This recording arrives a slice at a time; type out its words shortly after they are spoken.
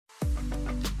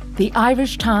the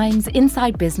Irish Times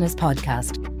Inside Business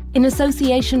podcast, in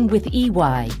association with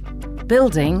EY,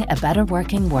 building a better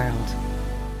working world.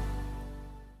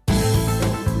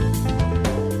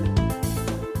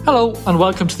 Hello and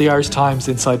welcome to the Irish Times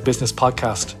Inside Business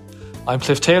podcast. I'm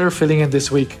Cliff Taylor, filling in this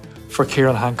week for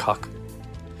Kieran Hancock.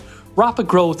 Rapid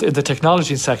growth in the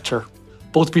technology sector,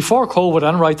 both before COVID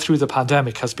and right through the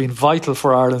pandemic, has been vital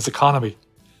for Ireland's economy.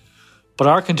 But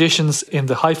are conditions in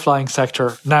the high-flying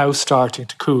sector now starting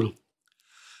to cool?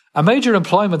 A major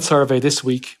employment survey this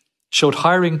week showed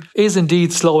hiring is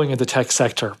indeed slowing in the tech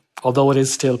sector, although it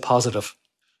is still positive.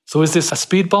 So is this a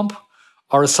speed bump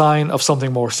or a sign of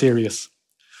something more serious?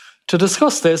 To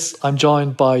discuss this, I'm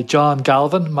joined by John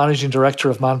Galvin, Managing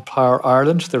Director of Manpower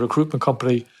Ireland, the recruitment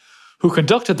company who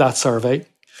conducted that survey,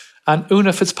 and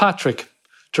Una Fitzpatrick,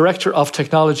 Director of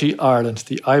Technology Ireland,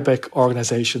 the IBEC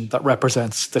organisation that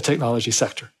represents the technology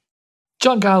sector.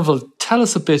 John Galvin, tell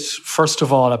us a bit, first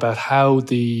of all, about how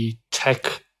the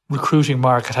tech recruiting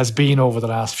market has been over the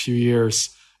last few years.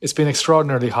 It's been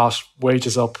extraordinarily hot,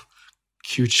 wages up,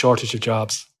 huge shortage of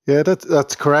jobs. Yeah,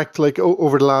 that's correct. Like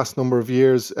over the last number of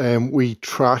years, we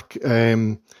track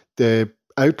the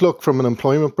outlook from an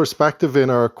employment perspective in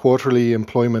our quarterly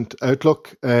employment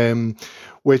outlook,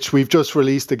 which we've just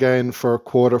released again for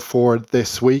quarter four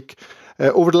this week.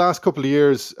 Over the last couple of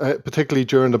years, particularly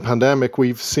during the pandemic,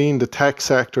 we've seen the tech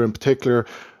sector in particular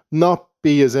not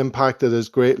be as impacted as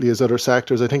greatly as other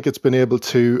sectors. I think it's been able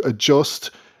to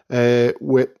adjust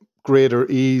with greater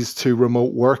ease to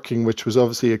remote working, which was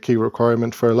obviously a key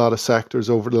requirement for a lot of sectors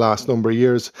over the last number of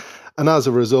years. And as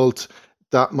a result,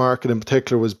 that market in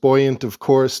particular was buoyant. Of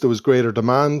course, there was greater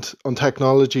demand on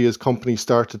technology as companies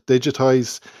started to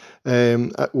digitize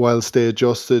whilst they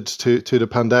adjusted to the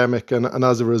pandemic. And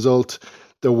as a result,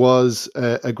 there was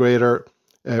a greater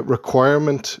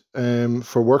requirement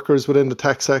for workers within the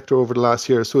tech sector over the last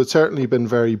year. So it's certainly been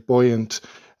very buoyant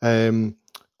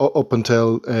up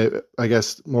until, I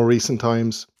guess, more recent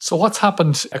times. So what's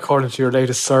happened according to your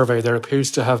latest survey? There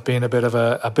appears to have been a bit of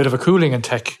a cooling in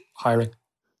tech hiring.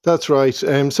 That's right.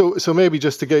 So maybe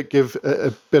just to give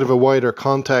a bit of a wider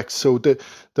context. So the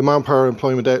Manpower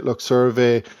Employment Outlook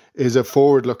survey is a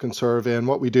forward-looking survey, and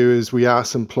what we do is we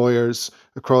ask employers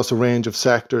across a range of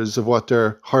sectors of what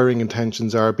their hiring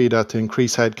intentions are, be that to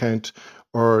increase headcount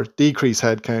or decrease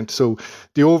headcount. So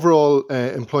the overall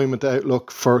employment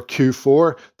outlook for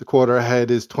Q4, the quarter ahead,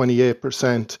 is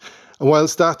 28%. And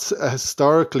whilst that's a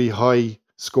historically high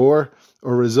score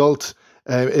or result,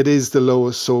 it is the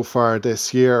lowest so far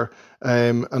this year.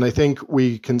 And I think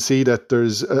we can see that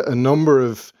there's a number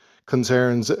of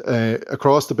concerns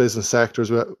across the business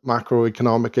sectors with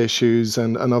macroeconomic issues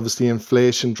and obviously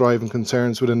inflation driving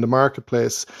concerns within the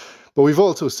marketplace. But we've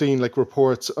also seen like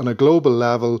reports on a global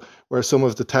level where some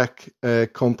of the tech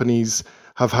companies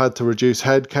have had to reduce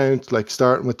headcount, like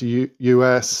starting with the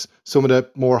US. Some of the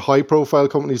more high profile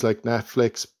companies like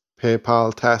Netflix,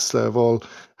 PayPal, Tesla have all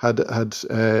had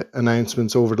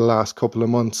announcements over the last couple of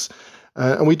months.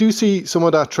 And we do see some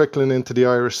of that trickling into the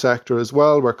Irish sector as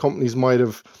well, where companies might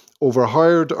have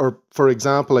overhired, or for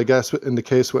example, I guess in the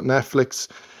case with Netflix,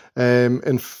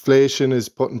 inflation is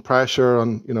putting pressure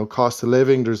on, cost of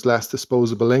living. There's less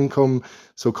disposable income.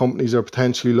 So companies are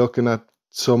potentially looking at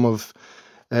some of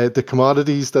the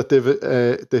commodities that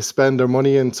they spend their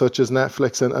money in, such as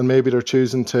Netflix, and maybe they're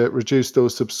choosing to reduce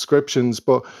those subscriptions.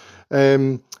 But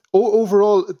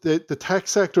overall, the tech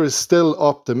sector is still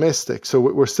optimistic. So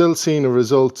we're still seeing a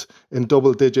result in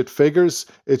double-digit figures.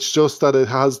 It's just that it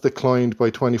has declined by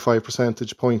 25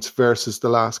 percentage points versus the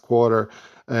last quarter.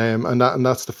 And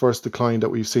that's the first decline that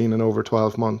we've seen in over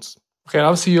 12 months. Okay,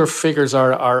 obviously your figures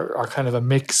are kind of a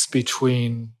mix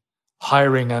between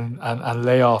hiring and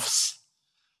layoffs.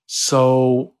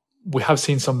 So we have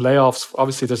seen some layoffs.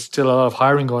 Obviously, there's still a lot of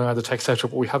hiring going on in the tech sector,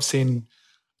 but we have seen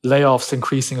layoffs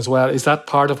increasing as well. Is that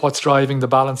part of what's driving the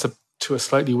balance to a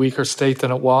slightly weaker state than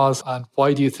it was? And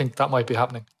why do you think that might be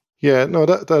happening? Yeah, no,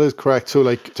 that is correct. So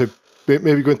like to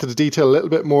maybe go into the detail a little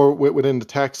bit more within the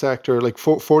tech sector, like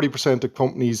 40% of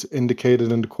companies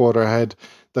indicated in the quarter ahead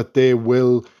that they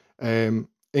will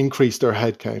increase their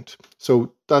headcount.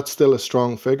 So that's still a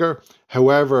strong figure.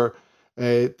 However,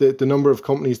 the number of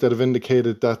companies that have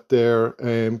indicated that they're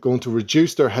going to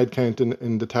reduce their headcount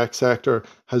in the tech sector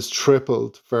has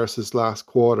tripled versus last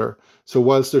quarter. So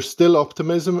whilst there's still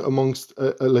optimism amongst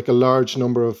a large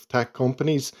number of tech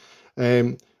companies,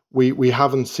 we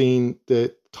haven't seen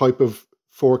the type of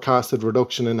forecasted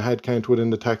reduction in headcount within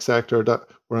the tech sector that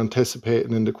we're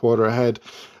anticipating in the quarter ahead.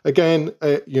 Again,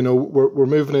 we're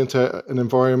moving into an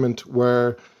environment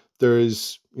where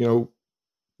there's,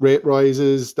 rate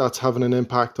rises, that's having an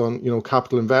impact on,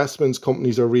 capital investments.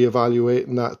 Companies are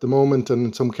reevaluating that at the moment, and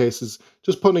in some cases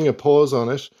just putting a pause on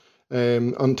it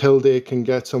until they can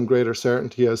get some greater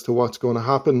certainty as to what's going to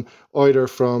happen, either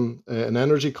from an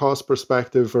energy cost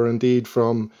perspective or indeed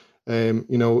from a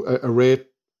rate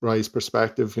rise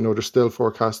perspective. There's still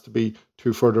forecast to be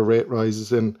 2 further rate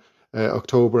rises in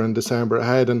October and December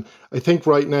ahead. And I think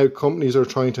right now companies are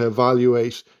trying to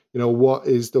evaluate, what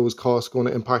is those costs going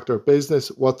to impact their business,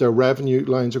 what their revenue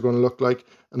lines are going to look like,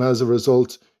 and as a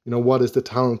result, what is the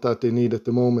talent that they need at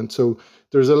the moment. So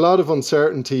there's a lot of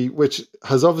uncertainty, which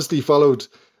has obviously followed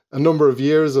a number of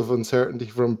years of uncertainty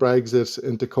from Brexit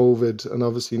into COVID, and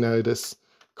obviously now this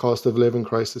cost of living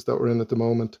crisis that we're in at the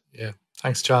moment. Yeah,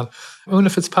 thanks, John. Una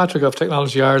Fitzpatrick of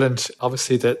Technology Ireland,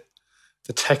 obviously the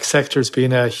tech sector has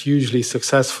been a hugely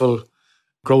successful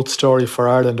growth story for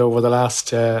Ireland over the last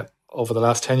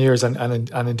 10 years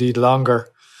and indeed longer.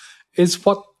 Is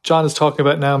what John is talking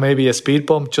about now maybe a speed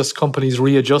bump, just companies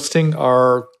readjusting,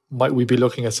 or might we be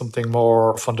looking at something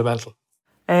more fundamental?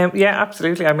 Yeah,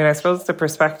 absolutely. I mean, I suppose the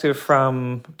perspective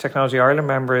from Technology Ireland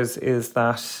members is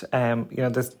that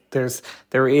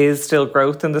there is still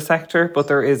growth in the sector, but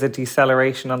there is a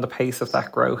deceleration on the pace of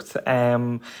that growth.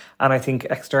 And I think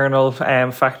external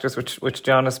factors, which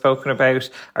John has spoken about,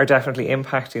 are definitely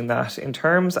impacting that. In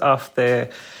terms of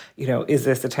is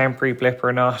this a temporary blip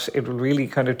or not? It will really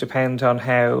kind of depend on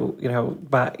how,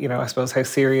 I suppose how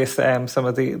serious some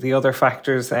of the other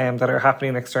factors that are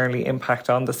happening externally impact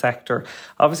on the sector.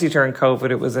 Obviously, during COVID,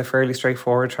 it was a fairly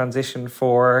straightforward transition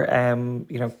for,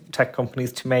 tech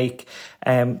companies to make.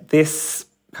 This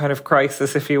kind of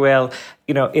crisis, if you will,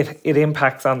 it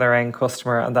impacts on their end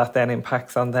customer, and that then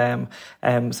impacts on them.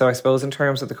 So I suppose in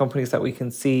terms of the companies that we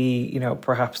can see,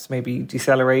 perhaps maybe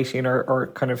decelerating or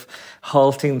kind of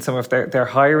halting some of their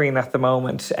hiring at the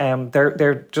moment,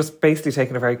 they're just basically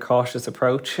taking a very cautious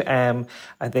approach. I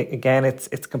think, again, it's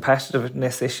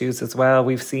competitiveness issues as well.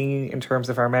 We've seen in terms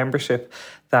of our membership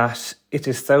that it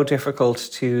is so difficult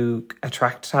to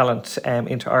attract talent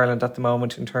into Ireland at the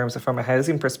moment in terms of from a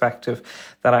housing perspective,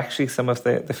 that actually some of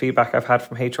the feedback I've had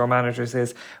from HR managers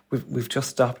is we've just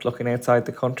stopped looking outside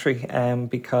the country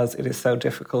because it is so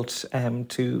difficult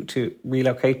to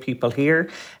relocate people here.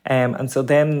 And so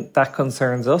then that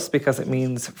concerns us, because it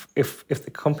means if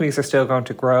the companies are still going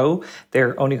to grow,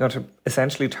 they're only going to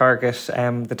essentially target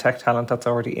the tech talent that's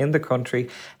already in the country.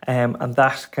 And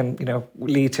that can,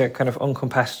 lead to kind of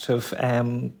uncompetitive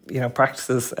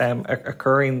practices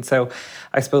occurring. So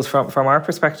I suppose from our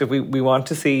perspective, we want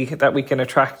to see that we can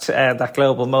attract that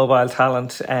global mobile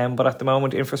talent, but at the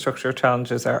moment infrastructure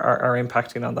challenges are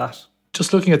impacting on that.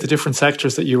 Just looking at the different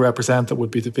sectors that you represent, that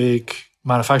would be the big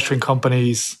manufacturing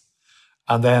companies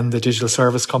and then the digital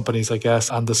service companies, I guess,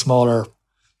 and the smaller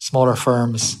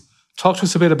firms. Talk to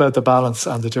us a bit about the balance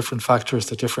and the different factors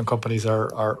that different companies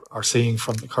are seeing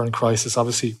from the current crisis.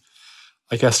 Obviously,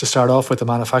 I guess to start off with, the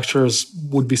manufacturers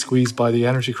would be squeezed by the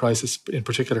energy crisis in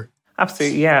particular.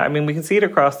 Absolutely, yeah. I mean, we can see it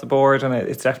across the board, and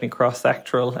it's definitely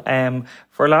cross-sectoral.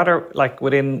 For a lot of,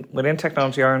 within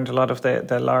Technology Ireland, a lot of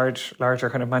the larger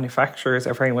kind of manufacturers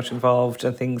are very much involved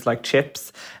in things like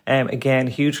chips. Again,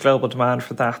 huge global demand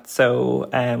for that. So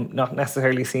not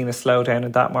necessarily seeing a slowdown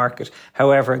in that market.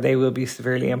 However, they will be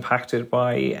severely impacted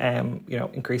by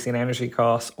increasing energy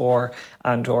costs or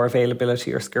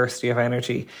availability or scarcity of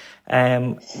energy.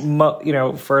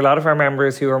 For a lot of our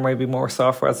members who are maybe more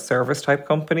software as a service type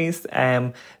companies,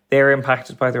 they're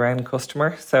impacted by their end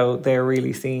customer. So they're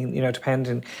really seeing,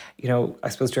 depending, I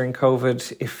suppose during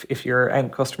COVID, if your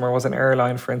end customer was an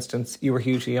airline, for instance, you were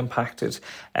hugely impacted.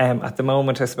 At the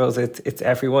moment, I suppose it's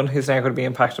everyone who's now going to be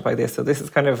impacted by this. So this is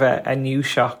kind of a new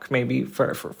shock maybe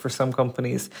for some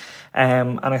companies.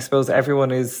 And I suppose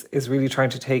everyone is really trying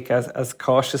to take as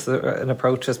cautious an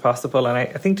approach as possible. And I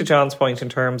think to John's point in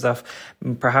terms of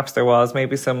perhaps there was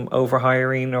maybe some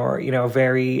overhiring or,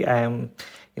 very...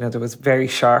 there was very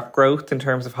sharp growth in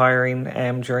terms of hiring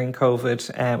during COVID,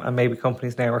 and maybe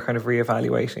companies now are kind of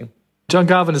reevaluating. John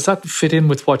Gavin, does that fit in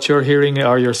with what you're hearing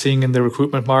or you're seeing in the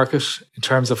recruitment market in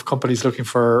terms of companies looking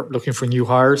for new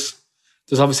hires?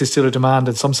 There's obviously still a demand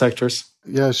in some sectors.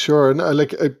 Yeah, sure. And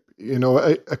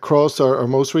across our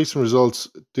most recent results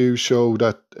do show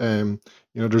that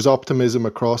there's optimism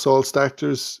across all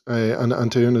sectors,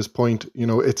 and to Una's point,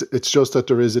 it's just that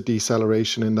there is a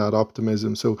deceleration in that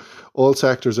optimism. So all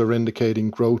sectors are indicating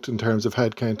growth in terms of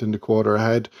headcount in the quarter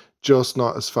ahead, just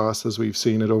not as fast as we've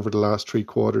seen it over the last 3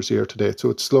 quarters year to date.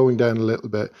 So it's slowing down a little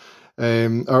bit.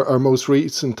 Our most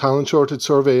recent talent shortage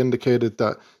survey indicated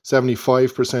that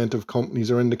 75% of companies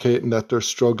are indicating that they're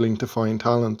struggling to find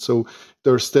talent. So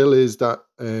there still is that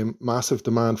massive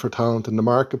demand for talent in the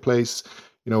marketplace.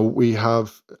 We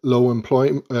have low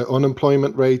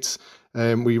unemployment rates.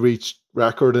 We reached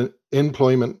record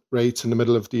employment rates in the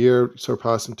middle of the year,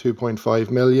 surpassing 2.5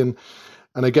 million.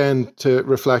 And again, to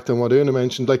reflect on what Una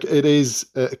mentioned, it is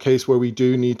a case where we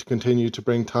do need to continue to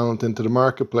bring talent into the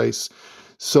marketplace.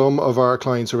 Some of our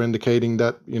clients are indicating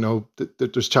that,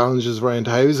 that there's challenges around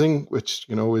housing, which,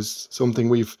 is something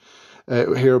we've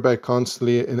hear about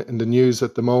constantly in the news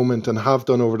at the moment and have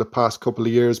done over the past couple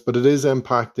of years, but it is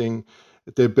impacting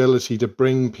the ability to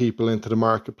bring people into the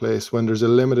marketplace when there's a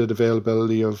limited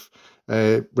availability of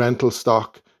rental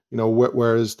stock,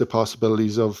 whereas the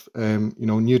possibilities of,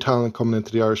 new talent coming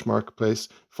into the Irish marketplace,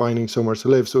 finding somewhere to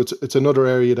live. So it's another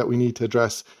area that we need to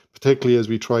address, particularly as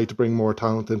we try to bring more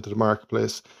talent into the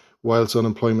marketplace whilst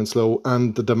unemployment's low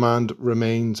and the demand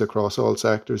remains across all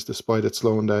sectors despite it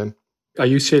slowing down. Are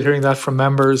you still hearing that from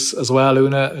members as well,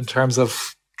 Una, in terms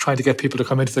of trying to get people to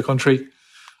come into the country?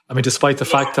 I mean, despite the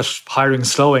fact that hiring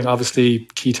is slowing, obviously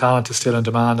key talent is still in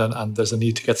demand and there's a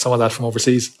need to get some of that from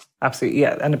overseas. Absolutely,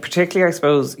 yeah. And particularly, I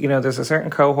suppose, there's a certain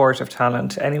cohort of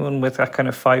talent, anyone with that kind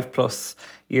of 5+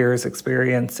 years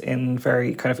experience in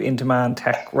very kind of in-demand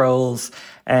tech roles,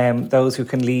 those who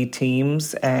can lead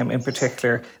teams in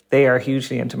particular, they are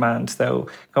hugely in demand. So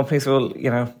companies will,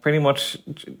 pretty much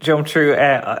jump through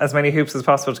as many hoops as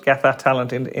possible to get that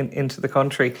talent into the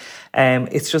country.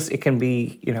 It's just, it can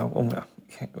be,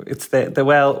 it's the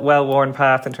well-worn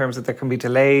path in terms of there can be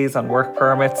delays on work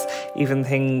permits, even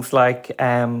things like,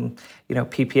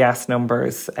 PPS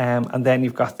numbers. And then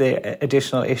you've got the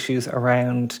additional issues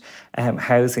around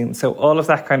housing. So all of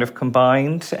that kind of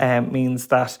combined means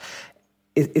that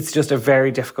it's just a very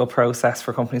difficult process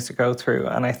for companies to go through.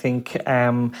 And I think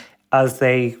as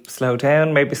they slow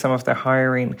down, maybe some of their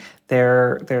hiring,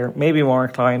 they're maybe more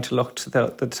inclined to look to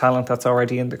the talent that's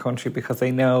already in the country because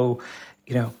they know,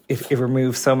 it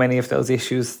removes so many of those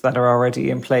issues that are already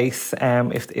in place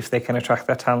if they can attract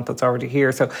that talent that's already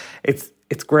here. So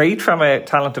it's great from a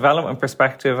talent development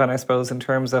perspective, and I suppose in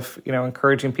terms of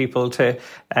encouraging people to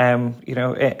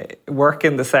work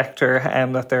in the sector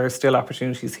and that there are still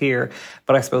opportunities here.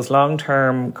 But I suppose long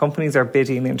term, companies are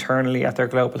bidding internally at their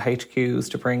global HQs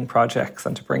to bring projects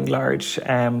and to bring large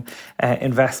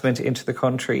investment into the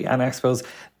country. And I suppose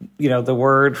the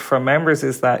word from members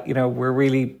is that we're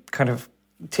really kind of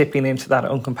tipping into that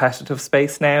uncompetitive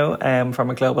space now from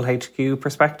a global HQ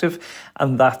perspective.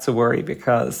 And that's a worry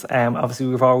because obviously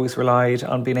we've always relied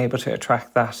on being able to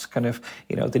attract that kind of,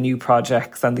 the new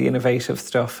projects and the innovative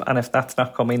stuff. And if that's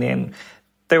not coming in,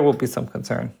 there will be some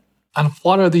concern. And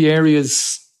what are the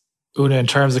areas, Una, in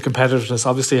terms of competitiveness?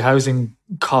 Obviously housing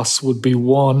costs would be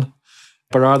one,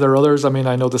 but are there others? I mean,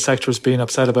 I know the sector is being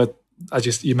upset about,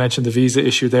 as you mentioned, the visa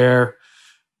issue there.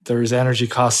 There's energy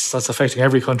costs that's affecting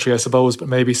every country, I suppose, but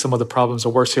maybe some of the problems are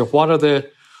worse here. What are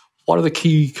the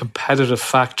key competitive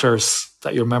factors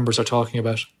that your members are talking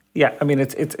about? Yeah, I mean,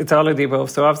 it's all of the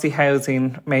above. So obviously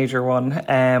housing, major one.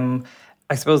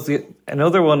 I suppose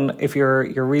another one, if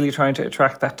you're really trying to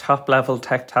attract that top level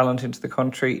tech talent into the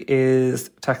country, is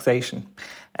taxation.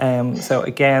 So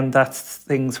again, that's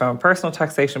things from a personal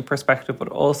taxation perspective, but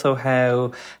also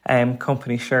how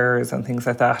company shares and things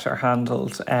like that are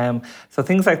handled. So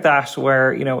things like that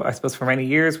where, I suppose for many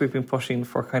years we've been pushing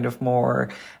for kind of more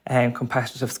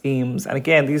competitive schemes. And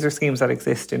again, these are schemes that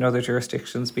exist in other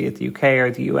jurisdictions, be it the UK or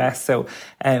the US. So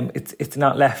it's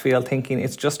not left field thinking,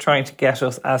 it's just trying to get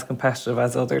us as competitive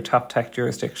as other top tech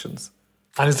jurisdictions.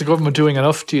 And is the government doing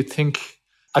enough, do you think?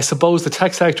 I suppose the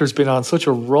tech sector has been on such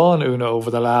a run, Una,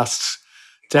 over the last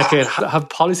decade. Have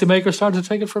policymakers started to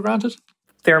take it for granted?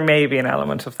 There may be an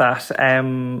element of that.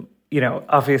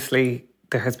 Obviously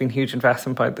there has been huge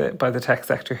investment by the tech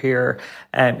sector here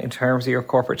in terms of your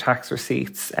corporate tax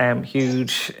receipts.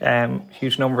 Huge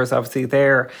numbers obviously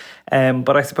there.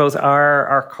 But I suppose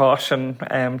our caution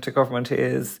to government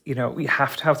is, we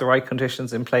have to have the right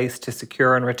conditions in place to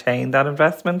secure and retain that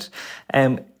investment.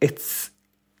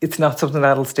 It's not something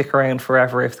that'll stick around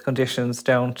forever if the conditions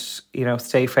don't,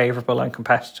 stay favourable and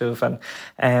competitive and,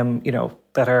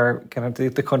 that are kind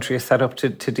of the country is set up to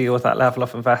deal with that level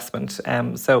of investment.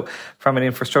 So from an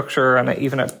infrastructure and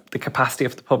even the capacity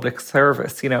of the public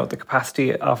service, the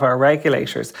capacity of our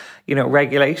regulators,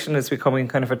 regulation is becoming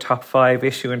kind of a top 5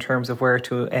 issue in terms of where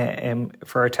to,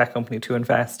 for a tech company to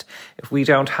invest. If we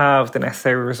don't have the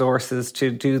necessary resources to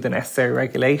do the necessary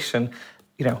regulation,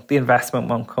 the investment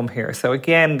won't come here. So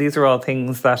again, these are all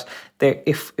things that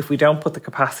if we don't put the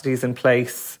capacities in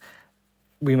place,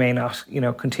 we may not,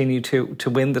 continue to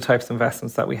win the types of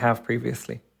investments that we have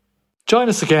previously. Join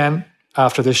us again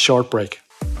after this short break.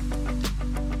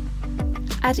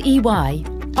 At EY,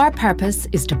 our purpose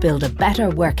is to build a better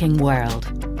working world.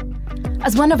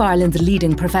 As one of Ireland's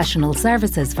leading professional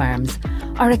services firms,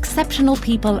 our exceptional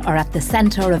people are at the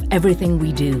centre of everything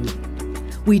we do.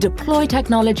 We deploy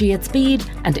technology at speed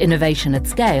and innovation at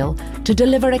scale to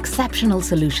deliver exceptional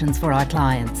solutions for our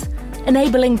clients,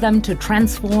 enabling them to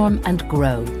transform and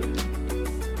grow.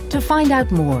 To find out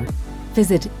more,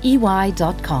 visit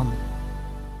ey.com.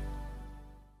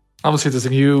 Obviously, there's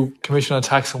a new Commission on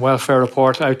Tax and Welfare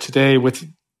report out today with,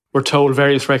 we're told,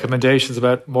 various recommendations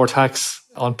about more tax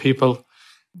on people.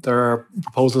 There are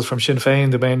proposals from Sinn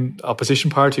Féin, the main opposition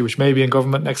party, which may be in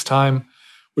government next time,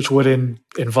 which would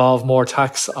involve more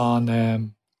tax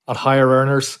on higher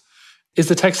earners. Is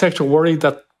the tech sector worried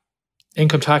that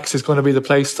income tax is going to be the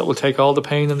place that will take all the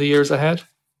pain in the years ahead?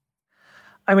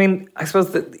 I mean, I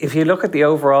suppose that if you look at the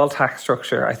overall tax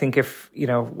structure, I think if,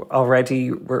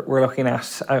 already we're looking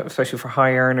at, especially for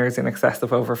high earners, in excess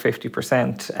of over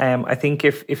 50%. I think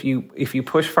if you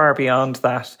push far beyond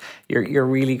that, you're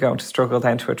really going to struggle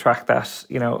then to attract that,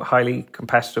 highly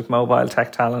competitive mobile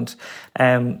tech talent.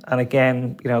 And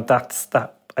again,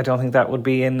 that. I don't think that would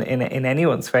be in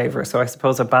anyone's favour. So I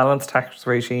suppose a balanced tax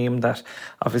regime that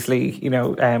obviously,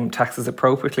 taxes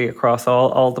appropriately across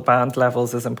all the band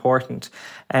levels is important.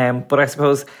 But I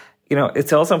suppose,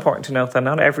 it's also important to note that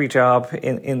not every job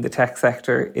in the tech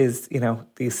sector is,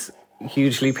 these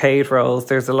hugely paid roles.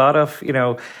 There's a lot of,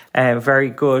 very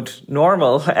good,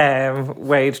 normal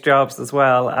wage jobs as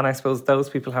well. And I suppose those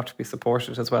people have to be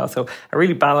supported as well. So a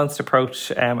really balanced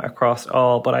approach across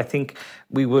all. But I think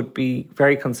we would be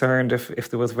very concerned if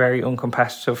there was very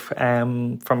uncompetitive,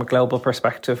 from a global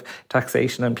perspective,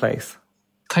 taxation in place.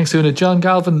 Thanks, Una. John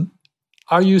Galvin,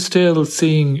 are you still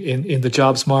seeing in the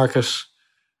jobs market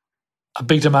a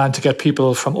big demand to get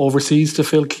people from overseas to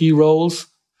fill key roles?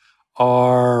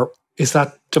 Or is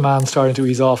that demand starting to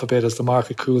ease off a bit as the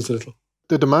market cools a little?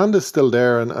 The demand is still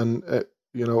there, and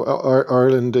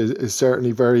Ireland is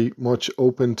certainly very much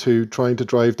open to trying to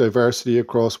drive diversity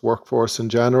across workforce in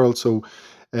general. So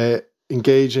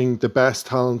engaging the best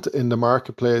talent in the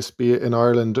marketplace, be it in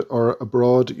Ireland or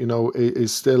abroad,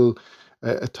 is still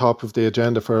at top of the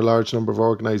agenda for a large number of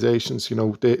organisations.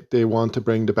 They want to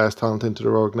bring the best talent into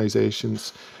their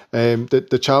organisations.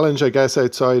 The challenge, I guess,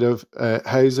 outside of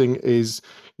housing is,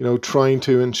 trying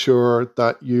to ensure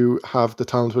that you have the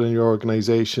talent within your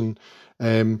organisation,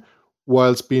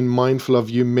 whilst being mindful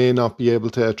of you may not be able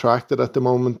to attract it at the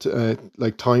moment.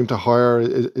 Like time to hire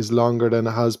is longer than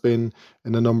it has been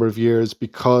in a number of years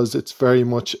because it's very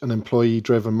much an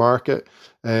employee-driven market.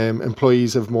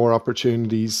 Employees have more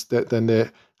opportunities than they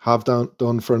have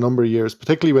done for a number of years,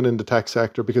 particularly within the tech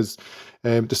sector, because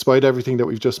despite everything that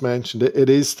we've just mentioned, it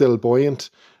is still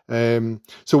buoyant.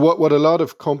 So what a lot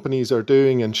of companies are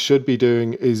doing and should be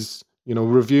doing is,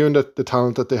 reviewing the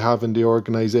talent that they have in the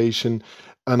organization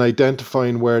and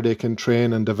identifying where they can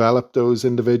train and develop those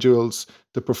individuals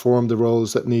to perform the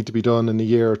roles that need to be done in a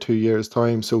year or 2 years'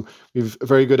 time. So we've a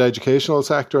very good educational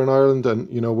sector in Ireland, and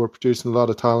we're producing a lot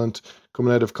of talent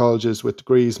coming out of colleges with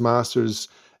degrees, masters,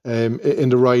 in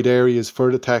the right areas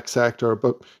for the tech sector.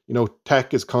 But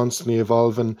tech is constantly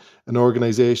evolving, and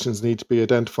organizations need to be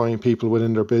identifying people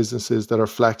within their businesses that are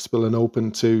flexible and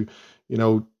open to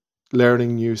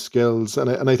learning new skills,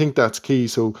 and I think that's key.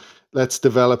 So let's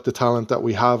develop the talent that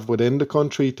we have within the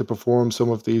country to perform some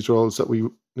of these roles that we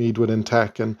need within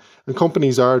tech, and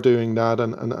companies are doing that,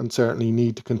 and certainly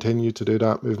need to continue to do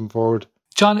that moving forward.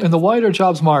 John, in the wider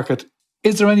jobs market,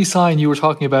 is there any sign? You were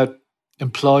talking about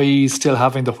employees still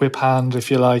having the whip hand, if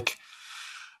you like,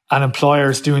 and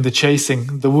employers doing the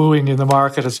chasing. The wooing in the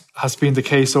market has been the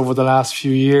case over the last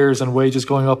few years, and wages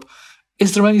going up.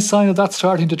 Is there any sign of that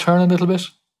starting to turn a little bit?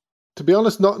 To be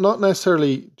honest, not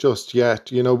necessarily just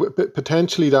yet.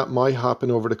 Potentially that might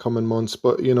happen over the coming months,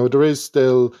 but there is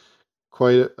still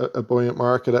quite a buoyant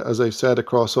market, as I've said,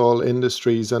 across all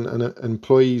industries, and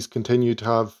employees continue to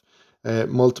have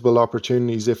multiple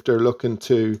opportunities if they're looking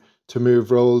to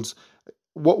move roles.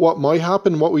 What might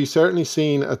happen, what we've certainly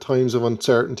seen at times of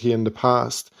uncertainty in the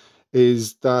past,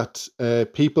 is that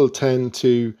people tend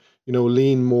to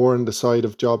lean more on the side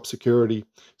of job security.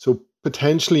 So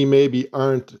potentially maybe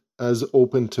aren't as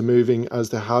open to moving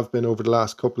as they have been over the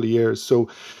last couple of years. So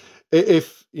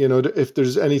if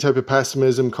there's any type of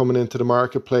pessimism coming into the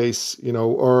marketplace,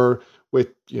 or with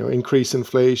increased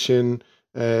inflation,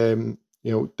 the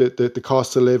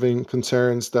cost of living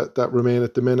concerns that remain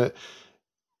at the minute,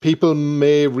 people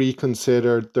may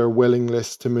reconsider their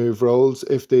willingness to move roles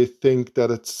if they think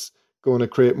that it's going to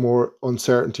create more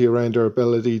uncertainty around their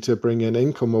ability to bring in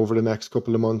income over the next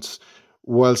couple of months,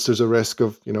 whilst there's a risk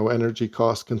of, energy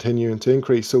costs continuing to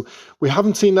increase. So we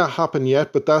haven't seen that happen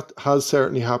yet, but that has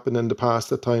certainly happened in the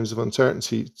past at times of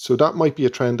uncertainty. So that might be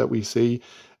a trend that we see,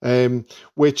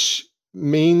 which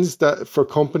means that for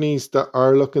companies that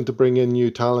are looking to bring in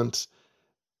new talent,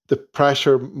 the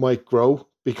pressure might grow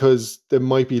because there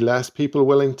might be less people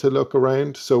willing to look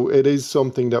around. So it is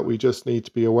something that we just need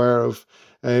to be aware of.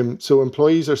 So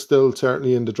employees are still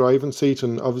certainly in the driving seat,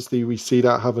 and obviously we see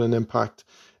that having an impact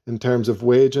in terms of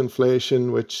wage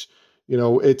inflation, which,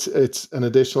 it's an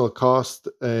additional cost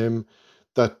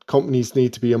that companies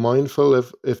need to be mindful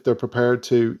of if they're prepared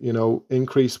to,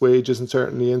 increase wages in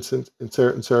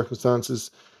certain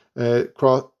circumstances.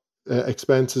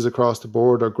 Expenses across the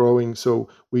board are growing, so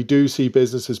we do see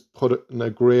businesses putting a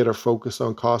greater focus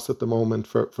on cost at the moment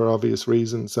for obvious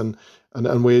reasons, and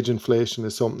wage inflation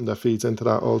is something that feeds into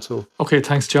that also. Okay,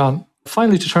 thanks, John.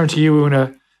 Finally, to turn to you,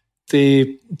 Una,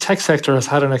 the tech sector has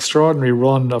had an extraordinary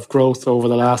run of growth over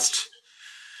the last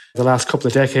couple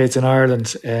of decades in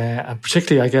Ireland, and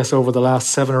particularly, I guess, over the last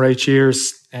 7 or 8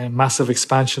 years, massive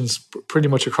expansions pretty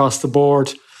much across the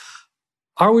board.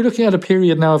 Are we looking at a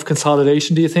period now of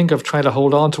consolidation, do you think, of trying to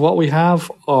hold on to what we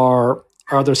have, or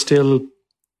are there still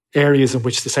areas in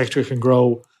which the sector can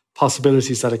grow,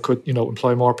 possibilities that it could,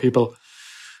 employ more people,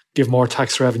 give more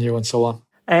tax revenue and so on?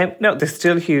 No, there's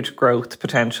still huge growth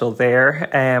potential there.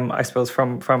 I suppose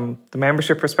from the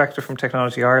membership perspective from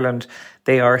Technology Ireland,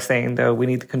 they are saying, though, we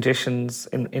need the conditions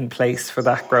in place for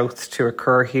that growth to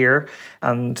occur here,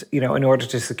 and in order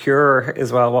to secure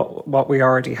as well what we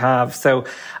already have. So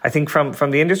I think from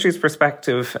the industry's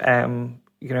perspective,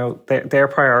 their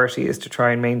priority is to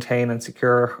try and maintain and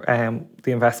secure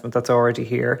the investment that's already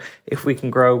here. If we can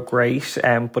grow, great.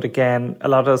 But again, a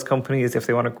lot of those companies, if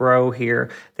they want to grow here,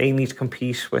 they need to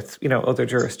compete with, other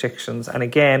jurisdictions. And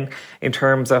again, in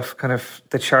terms of kind of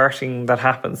the charting that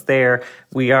happens there,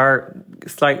 we are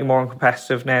slightly more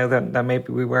competitive now than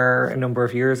maybe we were a number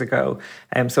of years ago.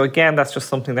 So again, that's just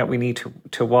something that we need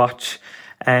to watch.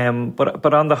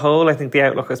 But on the whole, I think the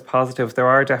outlook is positive. There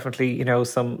are definitely,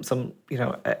 some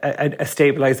a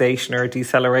stabilisation or a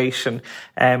deceleration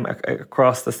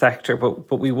across the sector,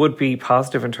 but we would be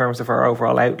positive in terms of our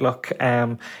overall outlook.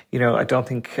 I don't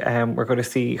think we're going to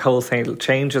see wholesale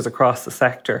changes across the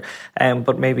sector,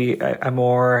 but maybe a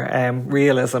more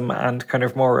realism and kind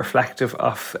of more reflective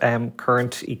of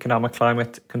current economic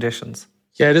climate conditions.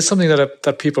 Yeah, it is something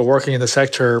that people working in the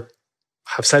sector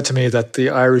have said to me, that the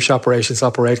Irish operations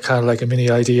operate kind of like a mini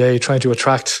IDA, trying to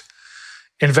attract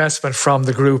investment from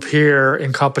the group here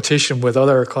in competition with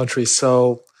other countries.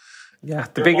 So, yeah,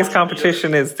 the biggest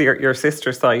competition is your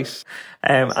sister site.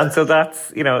 And so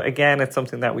that's, again, it's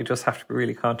something that we just have to be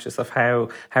really conscious of how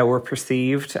we're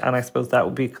perceived. And I suppose that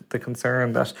would be the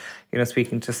concern that,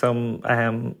 speaking to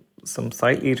some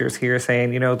site leaders here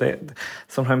saying, that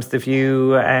sometimes the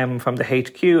view from the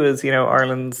HQ is,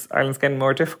 Ireland's getting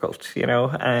more difficult, be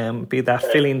that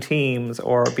filling teams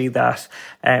or be that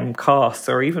costs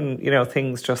or even,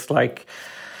 things just like,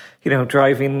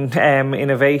 driving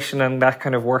innovation and that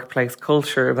kind of workplace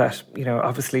culture that,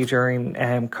 obviously during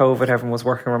COVID, everyone was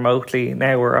working remotely.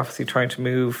 Now we're obviously trying to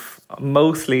move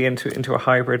mostly into a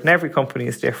hybrid, and every company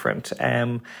is different.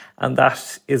 And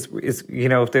that is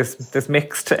there's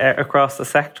mixed across the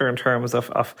sector in terms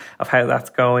of how that's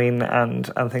going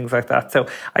and things like that. So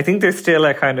I think there's still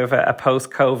a kind of a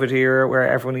post-COVID era where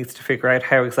everyone needs to figure out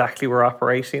how exactly we're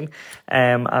operating.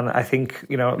 And I think,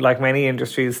 like many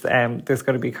industries, there's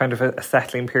going to be kind of a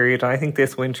settling period. And I think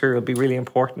this winter will be really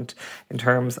important in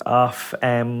terms of,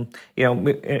 how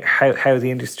the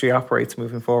industry operates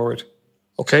moving forward.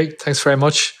 Okay, thanks very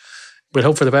much. We'll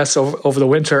hope for the best over the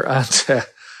winter and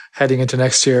heading into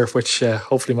next year, which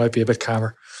hopefully might be a bit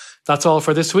calmer. That's all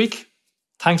for this week.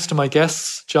 Thanks to my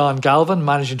guests, John Galvin,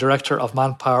 Managing Director of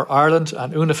Manpower Ireland,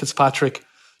 and Una Fitzpatrick,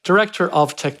 Director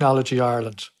of Technology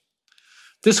Ireland.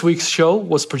 This week's show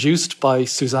was produced by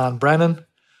Suzanne Brennan,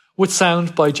 with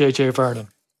sound by JJ Vernon.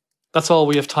 That's all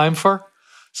we have time for.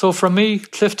 So from me,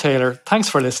 Cliff Taylor, thanks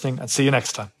for listening and see you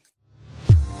next time.